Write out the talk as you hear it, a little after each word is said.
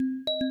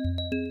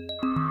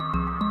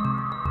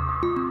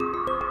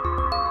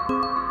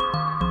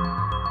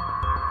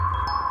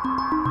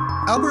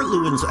Albert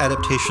Lewin's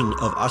adaptation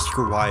of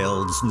Oscar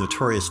Wilde's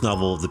notorious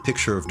novel The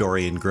Picture of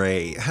Dorian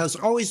Gray has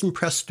always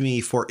impressed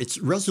me for its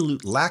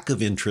resolute lack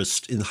of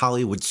interest in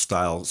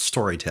Hollywood-style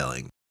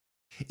storytelling.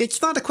 It's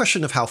not a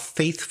question of how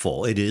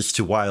faithful it is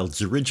to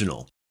Wilde's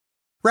original.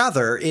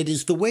 Rather, it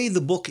is the way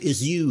the book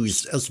is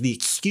used as the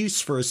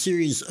excuse for a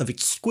series of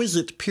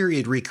exquisite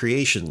period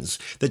recreations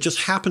that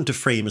just happen to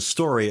frame a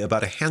story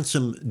about a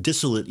handsome,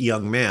 dissolute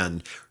young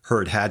man,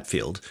 Hurd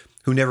Hadfield,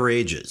 who never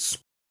ages.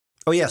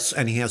 Oh yes,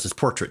 and he has his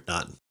portrait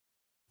done.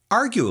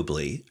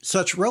 Arguably,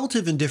 such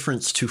relative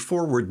indifference to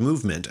forward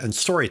movement and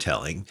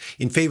storytelling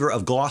in favor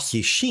of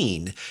glossy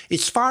sheen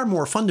is far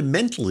more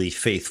fundamentally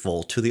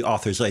faithful to the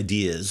author's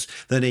ideas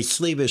than a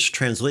slavish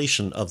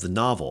translation of the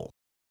novel.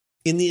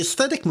 In the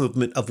aesthetic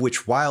movement of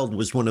which Wilde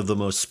was one of the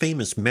most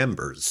famous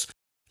members,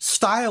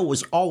 style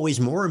was always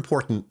more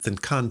important than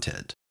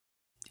content.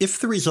 If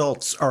the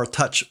results are a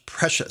touch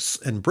precious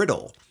and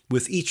brittle,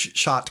 with each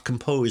shot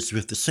composed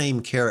with the same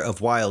care of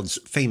Wilde's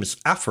famous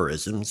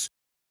aphorisms,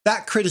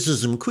 that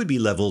criticism could be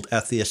leveled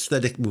at the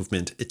aesthetic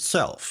movement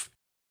itself.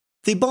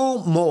 The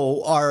bons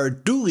mots are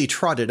duly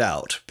trotted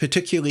out,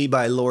 particularly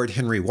by Lord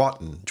Henry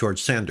Wotton,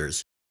 George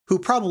Sanders, who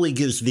probably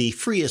gives the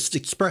freest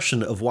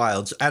expression of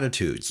Wilde's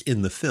attitudes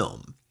in the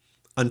film.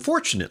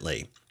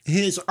 Unfortunately,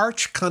 his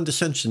arch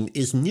condescension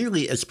is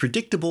nearly as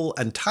predictable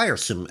and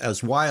tiresome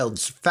as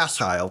Wilde's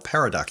facile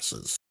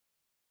paradoxes.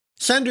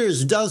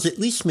 Sanders does at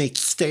least make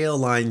stale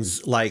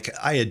lines like,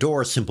 "I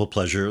adore simple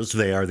pleasures,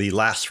 they are the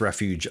last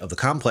refuge of the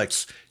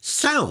complex,"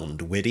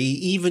 sound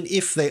witty even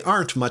if they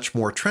aren't much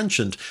more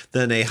trenchant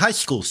than a high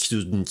school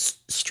student's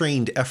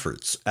strained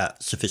efforts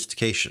at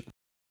sophistication.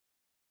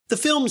 The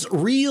film's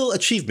real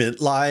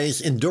achievement lies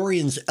in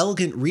Dorian's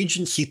elegant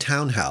Regency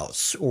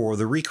townhouse, or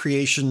the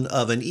recreation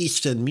of an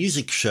East End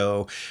music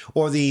show,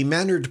 or the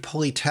mannered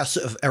politesse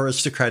of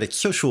aristocratic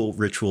social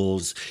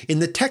rituals, in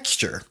the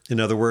texture,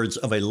 in other words,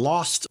 of a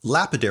lost,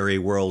 lapidary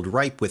world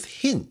ripe with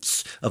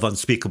hints of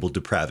unspeakable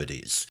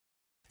depravities.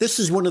 This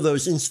is one of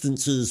those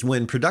instances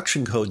when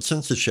production code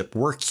censorship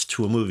works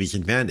to a movie's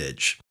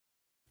advantage.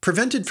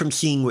 Prevented from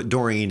seeing what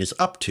Dorian is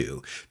up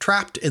to,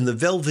 trapped in the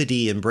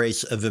velvety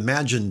embrace of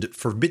imagined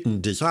forbidden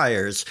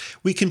desires,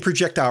 we can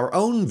project our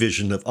own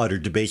vision of utter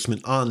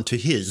debasement onto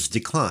his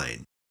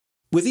decline.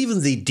 With even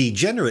the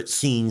degenerate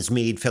scenes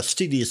made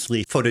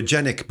fastidiously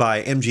photogenic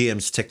by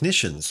MGM's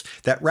technicians,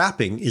 that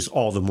wrapping is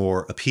all the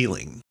more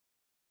appealing.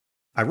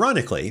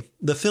 Ironically,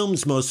 the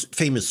film's most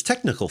famous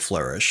technical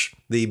flourish,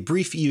 the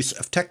brief use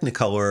of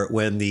Technicolor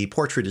when the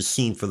portrait is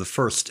seen for the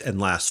first and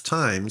last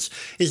times,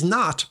 is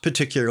not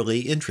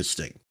particularly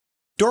interesting.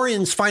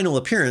 Dorian's final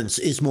appearance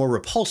is more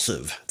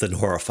repulsive than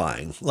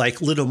horrifying, like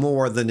little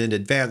more than an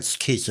advanced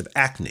case of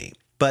acne,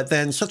 but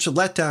then such a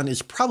letdown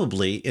is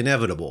probably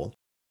inevitable.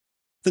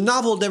 The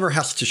novel never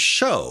has to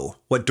show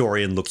what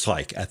Dorian looks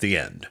like at the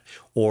end,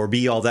 or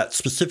be all that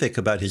specific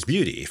about his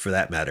beauty, for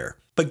that matter.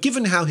 But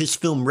given how his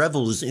film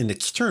revels in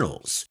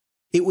externals,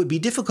 it would be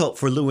difficult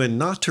for Lewin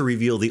not to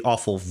reveal the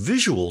awful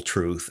visual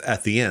truth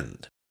at the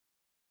end.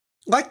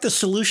 Like the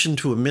solution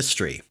to a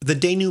mystery, the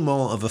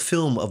denouement of a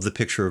film of The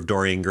Picture of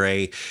Dorian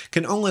Gray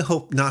can only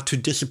hope not to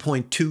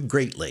disappoint too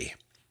greatly.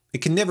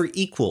 It can never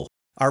equal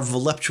our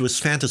voluptuous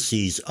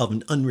fantasies of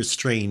an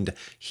unrestrained,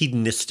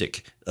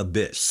 hedonistic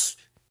abyss.